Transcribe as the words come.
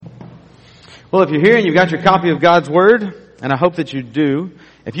Well, if you're here and you've got your copy of God's Word, and I hope that you do,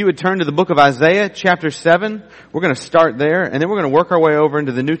 if you would turn to the book of Isaiah, chapter 7, we're going to start there, and then we're going to work our way over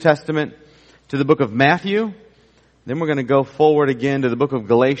into the New Testament to the book of Matthew. Then we're going to go forward again to the book of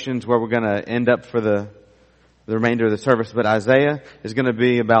Galatians, where we're going to end up for the remainder of the service. But Isaiah is going to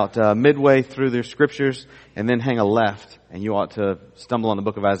be about midway through their scriptures, and then hang a left, and you ought to stumble on the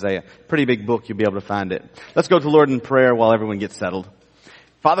book of Isaiah. Pretty big book, you'll be able to find it. Let's go to the Lord in prayer while everyone gets settled.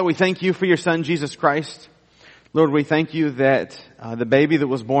 Father, we thank you for your Son, Jesus Christ. Lord, we thank you that the baby that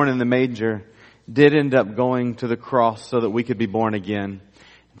was born in the manger did end up going to the cross so that we could be born again.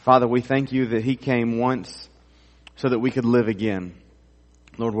 Father, we thank you that he came once so that we could live again.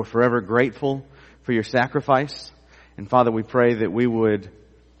 Lord, we're forever grateful for your sacrifice. And Father, we pray that we would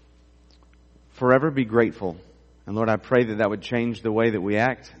forever be grateful. And Lord, I pray that that would change the way that we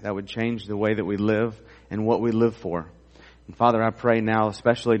act, that would change the way that we live and what we live for. And Father, I pray now,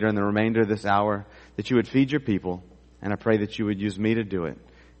 especially during the remainder of this hour, that you would feed your people. And I pray that you would use me to do it.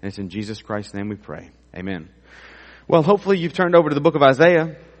 And it's in Jesus Christ's name we pray. Amen. Well, hopefully you've turned over to the book of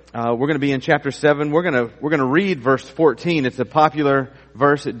Isaiah. We're going to be in chapter 7. We're going to read verse 14. It's a popular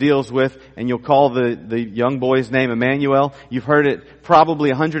verse it deals with, and you'll call the young boy's name Emmanuel. You've heard it probably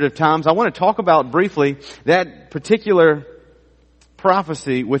 100 of times. I want to talk about briefly that particular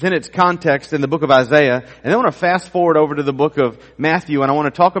prophecy within its context in the book of Isaiah. And then I want to fast forward over to the book of Matthew, and I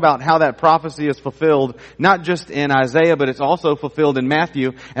want to talk about how that prophecy is fulfilled, not just in Isaiah, but it's also fulfilled in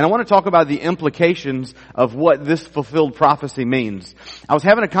Matthew. And I want to talk about the implications of what this fulfilled prophecy means. I was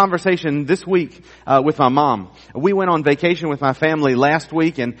having a conversation this week with my mom. We went on vacation with my family last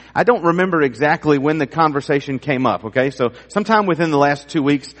week, and I don't remember exactly when the conversation came up, okay? So sometime within the last 2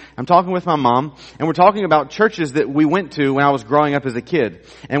 weeks, I'm talking with my mom, and we're talking about churches that we went to when I was growing up as a kid.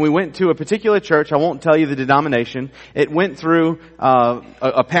 And we went to a particular church. I won't tell you the denomination. It went through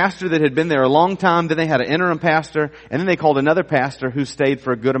a pastor that had been there a long time. Then they had an interim pastor, and then they called another pastor who stayed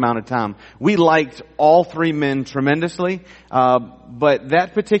for a good amount of time. We liked all three men tremendously, but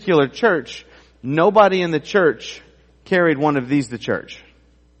that particular church, nobody in the church carried one of these to church.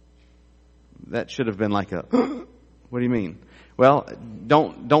 That should have been like a, what do you mean? Well,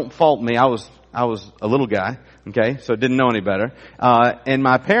 don't fault me. I was a little guy, okay, so didn't know any better. And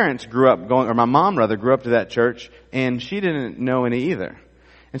my parents grew up going, or my mom rather, grew up to that church, and she didn't know any either.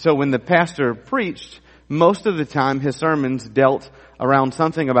 And so when the pastor preached, most of the time his sermons dealt around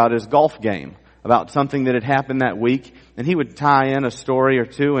something about his golf game, about something that had happened that week, and he would tie in a story or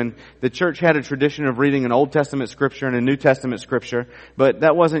two. And the church had a tradition of reading an Old Testament scripture and a New Testament scripture, but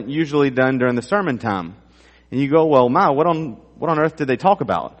that wasn't usually done during the sermon time. And you go, well, Ma, what on earth did they talk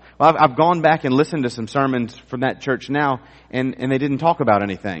about? Well, I've gone back and listened to some sermons from that church now, and they didn't talk about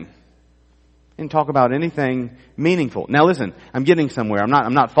anything. They didn't talk about anything meaningful. Now listen, I'm getting somewhere.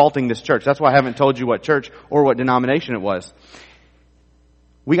 I'm not faulting this church. That's why I haven't told you what church or what denomination it was.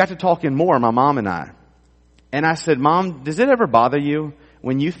 We got to talking more, my mom and I. And I said, Mom, does it ever bother you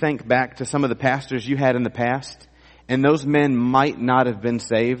when you think back to some of the pastors you had in the past, and those men might not have been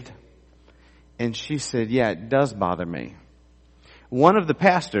saved? And she said, yeah, it does bother me. One of the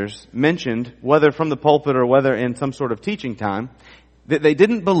pastors mentioned, whether from the pulpit or whether in some sort of teaching time, that they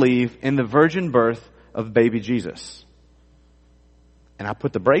didn't believe in the virgin birth of baby Jesus. And I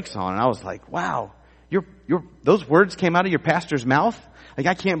put the brakes on, and I was like, wow, those words came out of your pastor's mouth? Like,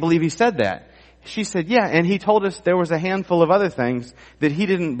 I can't believe he said that. She said, yeah, and he told us there was a handful of other things that he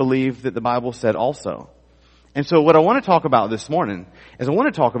didn't believe that the Bible said also. And so what I want to talk about this morning is I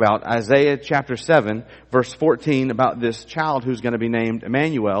want to talk about Isaiah chapter 7, verse 14, about this child who's going to be named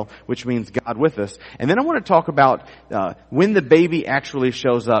Emmanuel, which means God with us. And then I want to talk about when the baby actually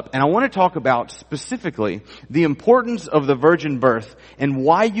shows up. And I want to talk about specifically the importance of the virgin birth and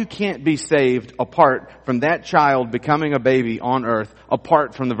why you can't be saved apart from that child becoming a baby on earth,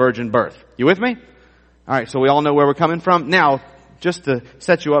 apart from the virgin birth. You with me? All right, so we all know where we're coming from. Now, just to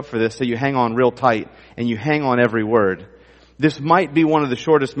set you up for this so you hang on real tight and you hang on every word. This might be one of the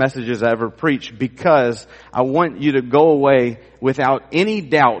shortest messages I ever preach because I want you to go away without any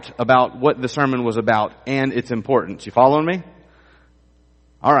doubt about what the sermon was about and its importance. You following me?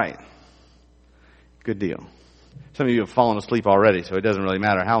 All right. Good deal. Some of you have fallen asleep already, so it doesn't really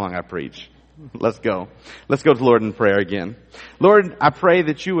matter how long I preach. Let's go. Let's go to the Lord in prayer again. Lord, I pray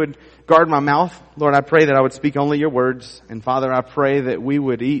that you would guard my mouth. Lord, I pray that I would speak only your words. And Father, I pray that we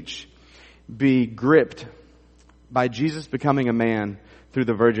would each be gripped by Jesus becoming a man through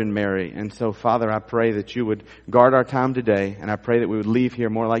the Virgin Mary. And so, Father, I pray that you would guard our time today. And I pray that we would leave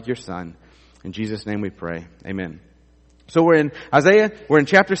here more like your Son. In Jesus' name we pray. Amen. So we're in Isaiah, we're in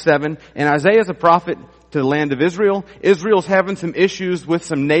chapter 7, and Isaiah is a prophet to the land of Israel. Israel's having some issues with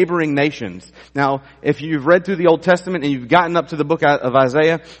some neighboring nations. Now, if you've read through the Old Testament and you've gotten up to the book of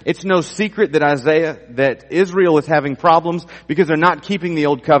Isaiah, it's no secret that Israel is having problems because they're not keeping the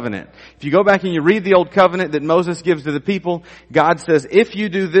Old Covenant. If you go back and you read the Old Covenant that Moses gives to the people, God says, if you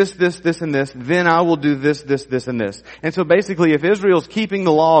do this, this, this, and this, then I will do this, this, this, and this. And so basically, if Israel's keeping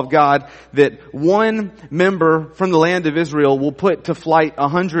the law of God, that one member from the land of Israel will put to flight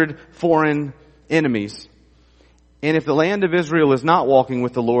 100 foreign enemies. And if the land of Israel is not walking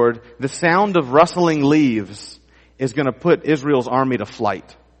with the Lord, the sound of rustling leaves is going to put Israel's army to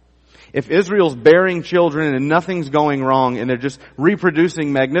flight. If Israel's bearing children and nothing's going wrong and they're just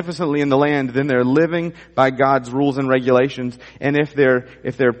reproducing magnificently in the land, then they're living by God's rules and regulations. And if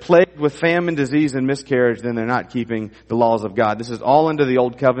they're plagued with famine, disease, and miscarriage, then they're not keeping the laws of God. This is all under the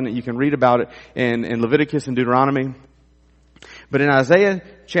Old Covenant. You can read about it in Leviticus and Deuteronomy. But in Isaiah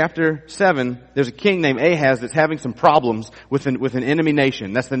chapter 7, there's a king named Ahaz that's having some problems with an enemy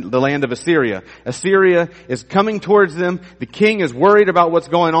nation. That's the land of Assyria. Assyria is coming towards them. The king is worried about what's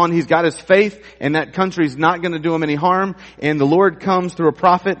going on. He's got his faith, and that country's not going to do him any harm. And the Lord comes through a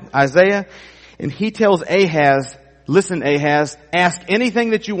prophet, Isaiah, and he tells Ahaz, listen, Ahaz, ask anything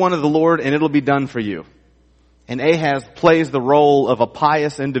that you want of the Lord, and it'll be done for you. And Ahaz plays the role of a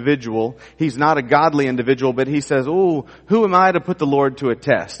pious individual. He's not a godly individual, but he says, "Oh, who am I to put the Lord to a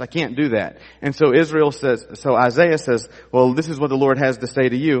test? I can't do that." And so Isaiah says, well, this is what the Lord has to say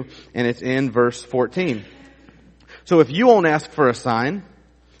to you. And it's in verse 14. So if you won't ask for a sign,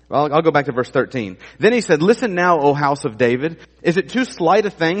 well, I'll go back to verse 13. Then he said, listen now, O house of David. Is it too slight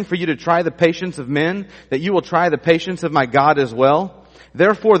a thing for you to try the patience of men, that you will try the patience of my God as well?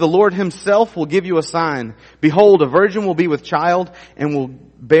 Therefore the Lord himself will give you a sign. Behold, a virgin will be with child and will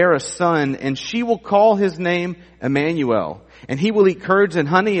bear a son, and she will call his name Emmanuel. And he will eat curds and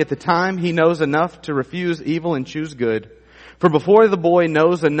honey at the time he knows enough to refuse evil and choose good. For before the boy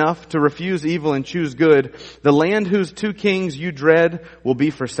knows enough to refuse evil and choose good, the land whose two kings you dread will be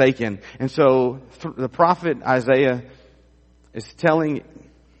forsaken. And so the prophet Isaiah is telling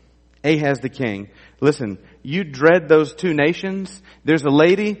Ahaz the king, listen, you dread those two nations. There's a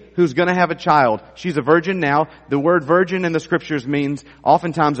lady who's going to have a child. She's a virgin now. The word virgin in the scriptures means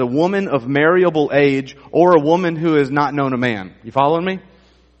oftentimes a woman of marriable age or a woman who has not known a man. You following me?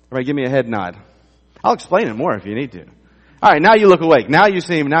 Everybody give me a head nod. I'll explain it more if you need to. All right, now you look awake. Now you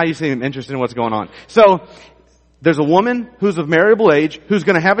seem interested in what's going on. So there's a woman who's of marriable age who's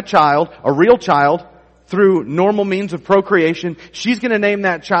going to have a child, a real child, through normal means of procreation. She's going to name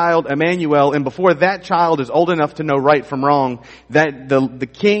that child Emmanuel, and before that child is old enough to know right from wrong, that the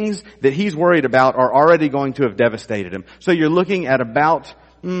kings that he's worried about are already going to have devastated him. So you're looking at about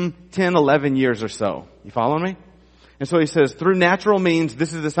 10, 11 years or so. You following me? And so he says, through natural means,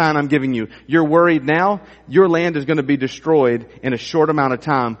 this is the sign I'm giving you. You're worried now. Your land is going to be destroyed in a short amount of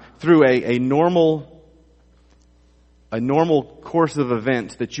time through a normal course of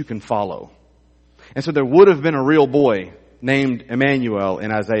events that you can follow. And so there would have been a real boy named Emmanuel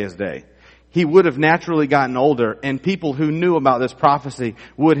in Isaiah's day. He would have naturally gotten older, and people who knew about this prophecy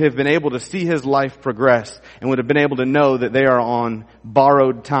would have been able to see his life progress and would have been able to know that they are on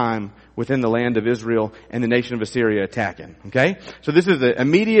borrowed time within the land of Israel and the nation of Assyria attacking. Okay? So this is the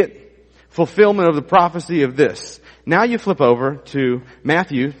immediate fulfillment of the prophecy of this. Now you flip over to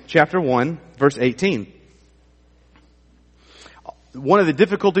Matthew chapter 1, verse 18. One of the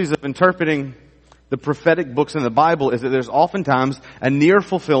difficulties of interpreting the prophetic books in the Bible is that there's oftentimes a near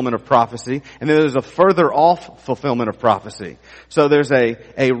fulfillment of prophecy, and then there's a further off fulfillment of prophecy. So there's a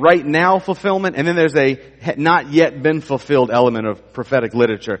right now fulfillment, and then there's a not yet been fulfilled element of prophetic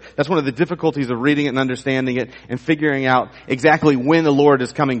literature. That's one of the difficulties of reading it and understanding it and figuring out exactly when the Lord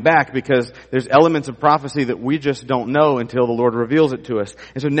is coming back, because there's elements of prophecy that we just don't know until the Lord reveals it to us.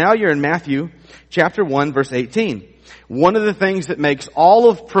 And so now you're in Matthew chapter 1, verse 18. One of the things that makes all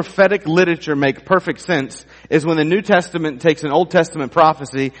of prophetic literature make perfect sense is when the New Testament takes an Old Testament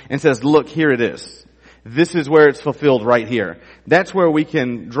prophecy and says, look, here it is. This is where it's fulfilled right here. That's where we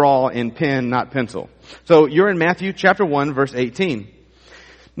can draw in pen, not pencil. So you're in Matthew chapter 1, verse 18.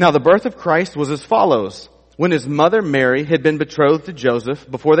 Now the birth of Christ was as follows. When his mother Mary had been betrothed to Joseph,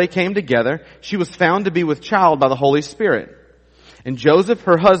 before they came together, she was found to be with child by the Holy Spirit. And Joseph,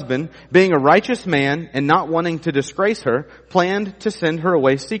 her husband, being a righteous man and not wanting to disgrace her, planned to send her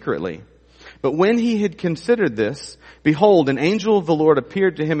away secretly. But when he had considered this, behold, an angel of the Lord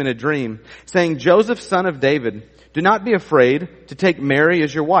appeared to him in a dream, saying, Joseph, son of David, do not be afraid to take Mary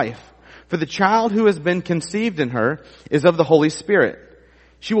as your wife, for the child who has been conceived in her is of the Holy Spirit.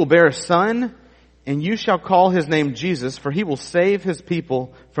 She will bear a son, and you shall call his name Jesus, for he will save his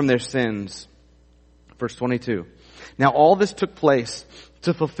people from their sins. Verse 22. Now all this took place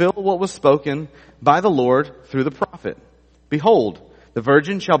to fulfill what was spoken by the Lord through the prophet. Behold, the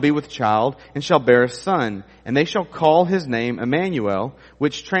virgin shall be with child and shall bear a son, and they shall call his name Emmanuel,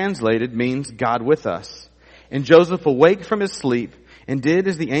 which translated means God with us. And Joseph awaked from his sleep and did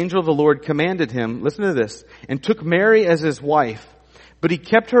as the angel of the Lord commanded him. Listen to this. And took Mary as his wife, but he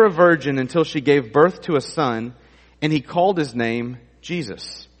kept her a virgin until she gave birth to a son, and he called his name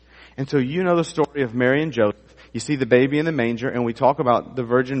Jesus. And so you know the story of Mary and Joseph. You see the baby in the manger, and we talk about the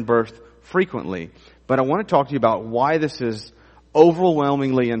virgin birth frequently. But I want to talk to you about why this is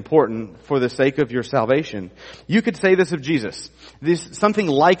overwhelmingly important for the sake of your salvation. You could say this of Jesus. Something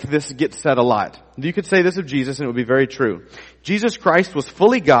like this gets said a lot. You could say this of Jesus and it would be very true. Jesus Christ was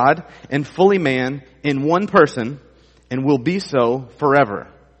fully God and fully man in one person and will be so forever.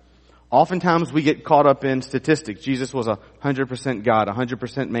 Oftentimes we get caught up in statistics. Jesus was 100% God,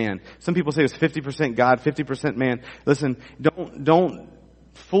 100% man. Some people say it was 50% God, 50% man. Listen, don't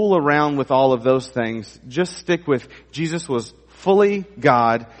fool around with all of those things. Just stick with Jesus was fully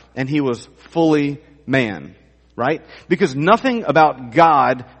God and he was fully man, right? Because nothing about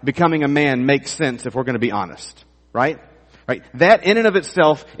God becoming a man makes sense if we're going to be honest, right? Right? That in and of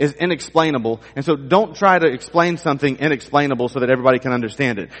itself is inexplainable. And so don't try to explain something inexplainable so that everybody can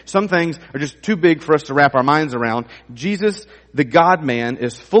understand it. Some things are just too big for us to wrap our minds around. Jesus, the God-man,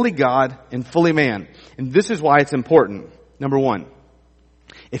 is fully God and fully man. And this is why it's important. Number one,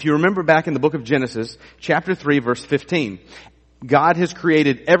 if you remember back in the book of Genesis, chapter 3, verse 15, God has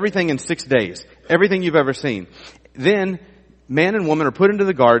created everything in 6 days. Everything you've ever seen. Then, man and woman are put into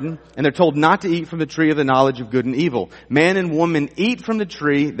the garden, and they're told not to eat from the tree of the knowledge of good and evil. Man and woman eat from the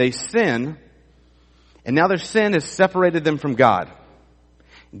tree, they sin, and now their sin has separated them from God.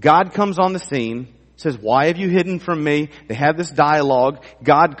 God comes on the scene, says, why have you hidden from me? They have this dialogue.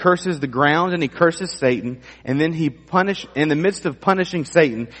 God curses the ground and he curses Satan, and then in the midst of punishing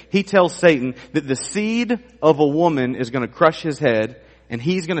Satan, he tells Satan that the seed of a woman is going to crush his head, and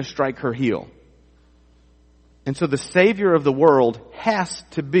he's going to strike her heel. And so the Savior of the world has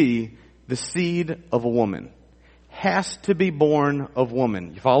to be the seed of a woman. Has to be born of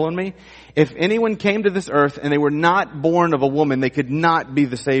woman. You following me? If anyone came to this earth and they were not born of a woman, they could not be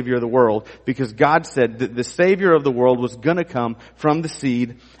the Savior of the world, because God said that the Savior of the world was going to come from the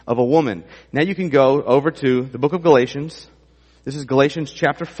seed of a woman. Now you can go over to the book of Galatians. This is Galatians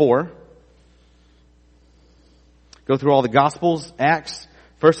chapter 4. Go through all the Gospels, Acts,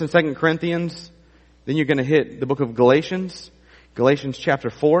 1st and 2nd Corinthians. Then you're going to hit the book of Galatians. Galatians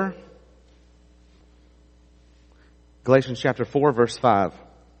chapter 4. Galatians chapter 4, verse 5.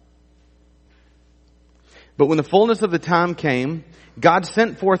 But when the fullness of the time came, God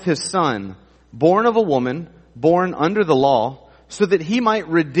sent forth his Son, born of a woman, born under the law, so that he might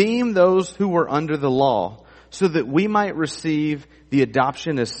redeem those who were under the law, so that we might receive the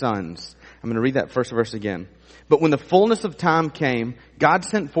adoption as sons. I'm going to read that first verse again. But when the fullness of time came, God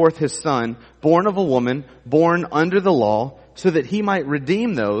sent forth his Son, born of a woman, born under the law, so that he might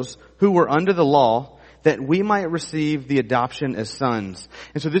redeem those who were under the law, that we might receive the adoption as sons.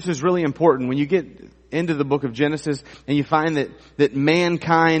 And so this is really important. When you get into the book of Genesis and you find that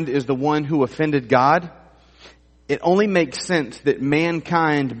mankind is the one who offended God, it only makes sense that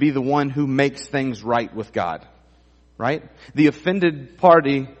mankind be the one who makes things right with God. Right? The offended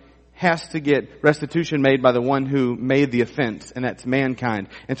party has to get restitution made by the one who made the offense, and that's mankind.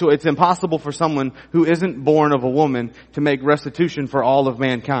 And so it's impossible for someone who isn't born of a woman to make restitution for all of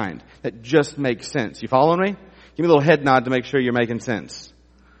mankind. That just makes sense. You following me? Give me a little head nod to make sure you're making sense.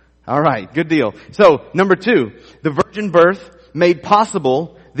 All right, good deal. So, number 2, the virgin birth made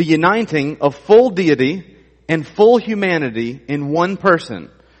possible the uniting of full deity and full humanity in one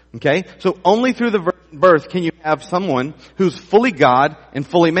person. Okay? So only through the virgin birth can you have someone who's fully God and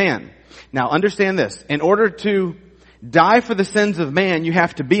fully man. Now understand this. In order to die for the sins of man, you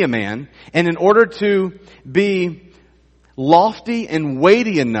have to be a man. And in order to be lofty and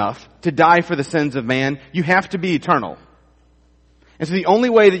weighty enough to die for the sins of man, you have to be eternal. And so the only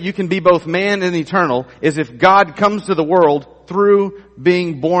way that you can be both man and eternal is if God comes to the world through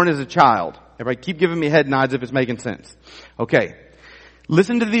being born as a child. Everybody keep giving me head nods if it's making sense. Okay.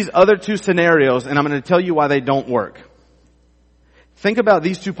 Listen to these other 2 scenarios, and I'm going to tell you why they don't work. Think about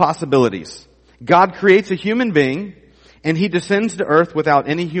these 2 possibilities. God creates a human being, and he descends to earth without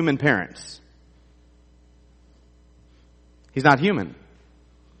any human parents. He's not human.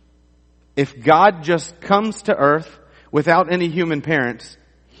 If God just comes to earth without any human parents,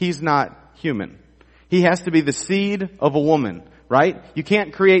 he's not human. He has to be the seed of a woman. right? You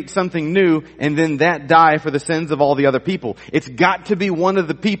can't create something new and then that die for the sins of all the other people. It's got to be one of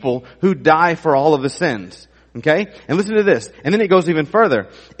the people who die for all of the sins. Okay? And listen to this. And then it goes even further.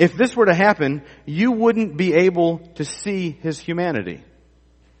 If this were to happen, you wouldn't be able to see his humanity.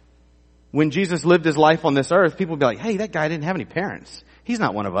 When Jesus lived his life on this earth, people would be like, hey, that guy didn't have any parents. He's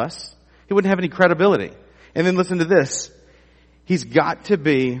not one of us. He wouldn't have any credibility. And then listen to this. He's got to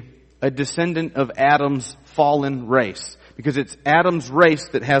be a descendant of Adam's fallen race. Because it's Adam's race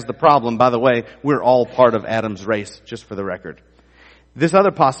that has the problem. By the way, we're all part of Adam's race, just for the record. This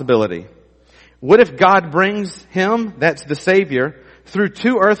other possibility. What if God brings him, that's the Savior, through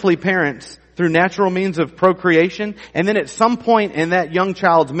two earthly parents, through natural means of procreation, and then at some point in that young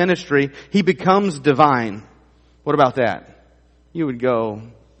child's ministry, he becomes divine? What about that? You would go,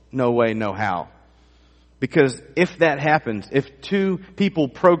 no way, no how. Because if that happens, if two people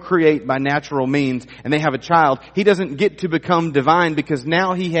procreate by natural means and they have a child, he doesn't get to become divine because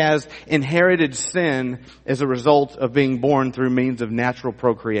now he has inherited sin as a result of being born through means of natural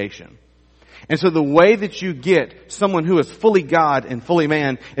procreation. And so the way that you get someone who is fully God and fully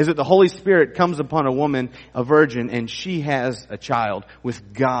man is that the Holy Spirit comes upon a woman, a virgin, and she has a child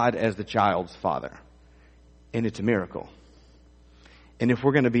with God as the child's father. And it's a miracle. And if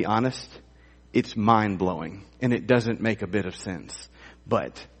we're going to be honest, it's mind-blowing, and it doesn't make a bit of sense.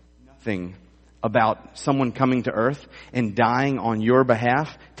 But nothing about someone coming to earth and dying on your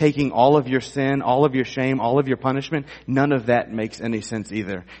behalf, taking all of your sin, all of your shame, all of your punishment, none of that makes any sense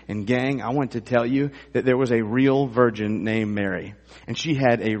either. And gang, I want to tell you that there was a real virgin named Mary, and she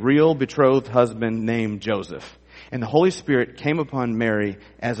had a real betrothed husband named Joseph. And the Holy Spirit came upon Mary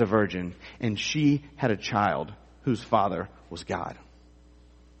as a virgin, and she had a child whose father was God.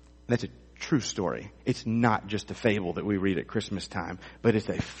 That's a true story. It's not just a fable that we read at Christmas time, but it's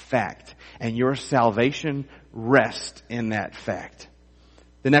a fact. And your salvation rests in that fact.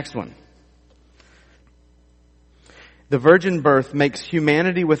 The next one. The virgin birth makes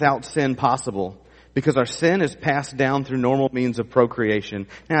humanity without sin possible because our sin is passed down through normal means of procreation.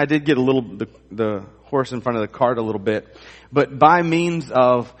 Now, I did get the horse in front of the cart a little bit, but by means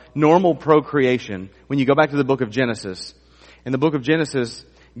of normal procreation, when you go back to the book of Genesis, in the book of Genesis,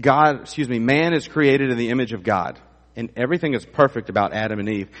 man is created in the image of God. And everything is perfect about Adam and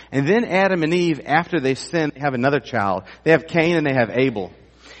Eve. And then Adam and Eve, after they sin, they have another child. They have Cain and they have Abel.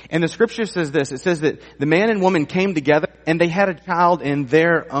 And the scripture says this. It says that the man and woman came together and they had a child in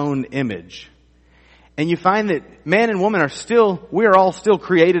their own image. And you find that man and woman we are all still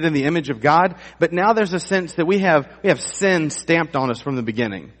created in the image of God. But now there's a sense that we have sin stamped on us from the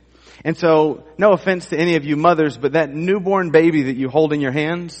beginning. And so, no offense to any of you mothers, but that newborn baby that you hold in your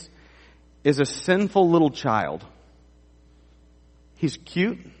hands is a sinful little child. He's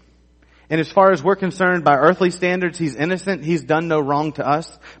cute. And as far as we're concerned, by earthly standards, he's innocent. He's done no wrong to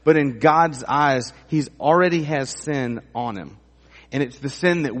us. But in God's eyes, he's already has sin on him. And it's the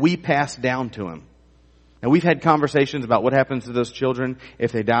sin that we pass down to him. Now, we've had conversations about what happens to those children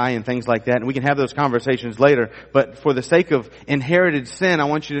if they die and things like that, and we can have those conversations later. But for the sake of inherited sin, I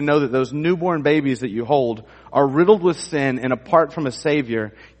want you to know that those newborn babies that you hold are riddled with sin and apart from a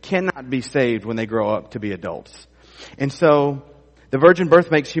Savior cannot be saved when they grow up to be adults. And so, the virgin birth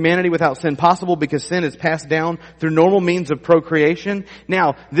makes humanity without sin possible because sin is passed down through normal means of procreation.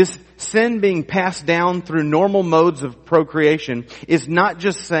 Now, this sin being passed down through normal modes of procreation is not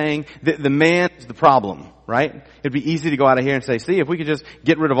just saying that the man is the problem, right? It'd be easy to go out of here and say, see, if we could just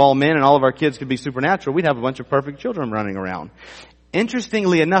get rid of all men and all of our kids could be supernatural, we'd have a bunch of perfect children running around.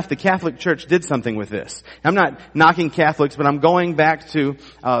 Interestingly enough, the Catholic Church did something with this. I'm not knocking Catholics, but I'm going back to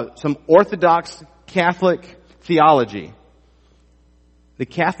some Orthodox Catholic theology. The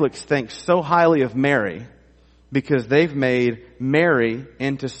Catholics think so highly of Mary because they've made Mary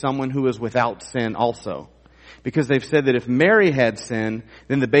into someone who is without sin also. Because they've said that if Mary had sin,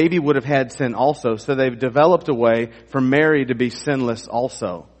 then the baby would have had sin also. So they've developed a way for Mary to be sinless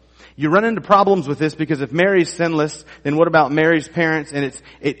also. You run into problems with this because if Mary's sinless, then what about Mary's parents? And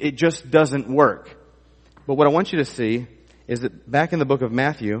it just doesn't work. But what I want you to see is that back in the book of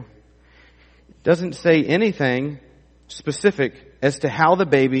Matthew, it doesn't say anything specific as to how the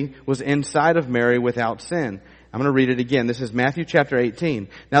baby was inside of Mary without sin. I'm going to read it again. This is Matthew chapter 18.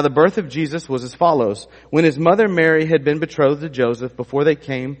 Now the birth of Jesus was as follows. When his mother Mary had been betrothed to Joseph before they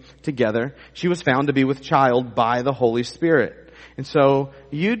came together, she was found to be with child by the Holy Spirit. And so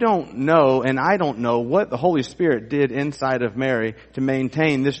you don't know, and I don't know what the Holy Spirit did inside of Mary to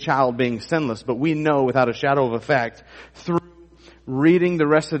maintain this child being sinless, but we know without a shadow of a fact through reading the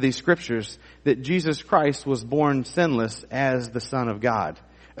rest of these scriptures that Jesus Christ was born sinless as the Son of God,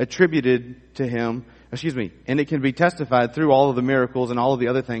 attributed to him and it can be testified through all of the miracles and all of the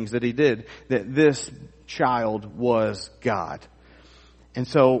other things that he did, that this child was God. And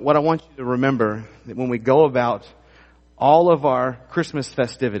so what I want you to remember, that when we go about all of our Christmas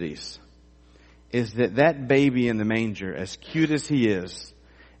festivities, is that baby in the manger, as cute as he is,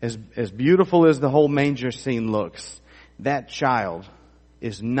 as beautiful as the whole manger scene looks, that child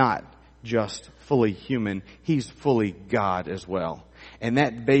is not just fully human, he's fully God as well. And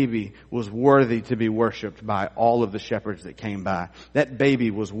that baby was worthy to be worshiped by all of the shepherds that came by. That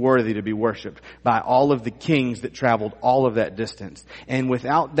baby was worthy to be worshiped by all of the kings that traveled all of that distance. And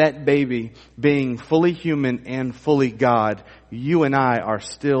without that baby being fully human and fully God, you and I are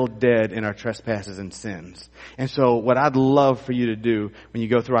still dead in our trespasses and sins. And so what I'd love for you to do when you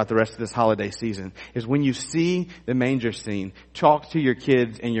go throughout the rest of this holiday season is when you see the manger scene, talk to your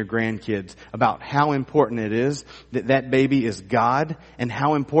kids and your grandkids about how important it is that that baby is God, and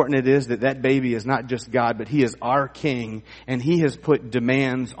how important it is that that baby is not just God, but he is our King, and he has put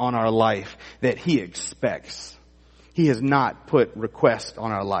demands on our life that he expects. He has not put requests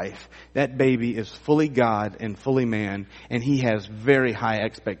on our life. That baby is fully God and fully man, and he has very high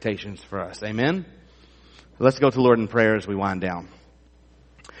expectations for us. Amen? Let's go to the Lord in prayer as we wind down.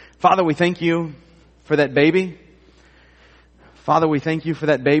 Father, we thank you for that baby. Father, we thank you for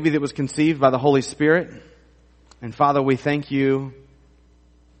that baby that was conceived by the Holy Spirit. And Father, we thank you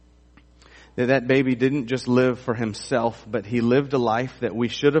that that baby didn't just live for himself, but he lived a life that we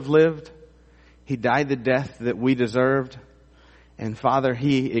should have lived. He died the death that we deserved. And Father,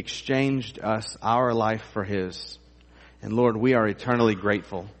 he exchanged us, our life, for his. And Lord, we are eternally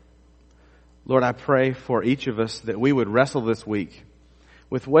grateful. Lord, I pray for each of us that we would wrestle this week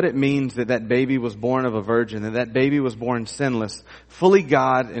with what it means that that baby was born of a virgin, that that baby was born sinless, fully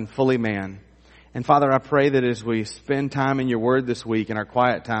God and fully man. And Father, I pray that as we spend time in your word this week in our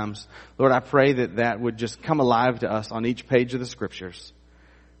quiet times, Lord, I pray that that would just come alive to us on each page of the scriptures.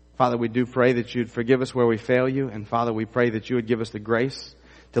 Father, we do pray that you'd forgive us where we fail you. And Father, we pray that you would give us the grace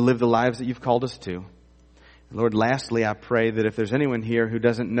to live the lives that you've called us to. And Lord, lastly, I pray that if there's anyone here who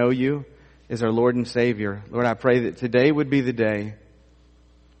doesn't know you as our Lord and Savior, Lord, I pray that today would be the day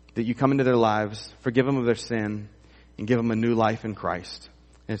that you come into their lives, forgive them of their sin, and give them a new life in Christ.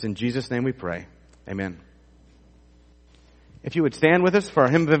 And it's in Jesus' name we pray. Amen. If you would stand with us for our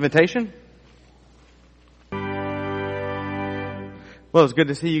hymn of invitation. Well, it's good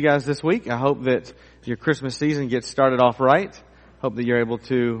to see you guys this week. I hope that your Christmas season gets started off right. Hope that you're able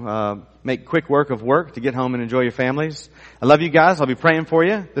to make quick work of work to get home and enjoy your families. I love you guys. I'll be praying for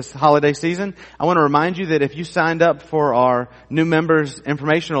you this holiday season. I want to remind you that if you signed up for our new members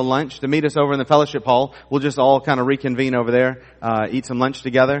informational lunch to meet us over in the fellowship hall, we'll just all kind of reconvene over there, eat some lunch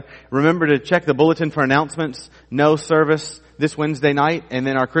together. Remember to check the bulletin for announcements. No service this Wednesday night, and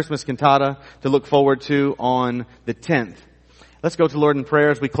then our Christmas cantata to look forward to on the 10th. Let's go to the Lord in prayer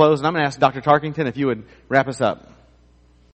as we close, and I'm going to ask Dr. Tarkington if you would wrap us up.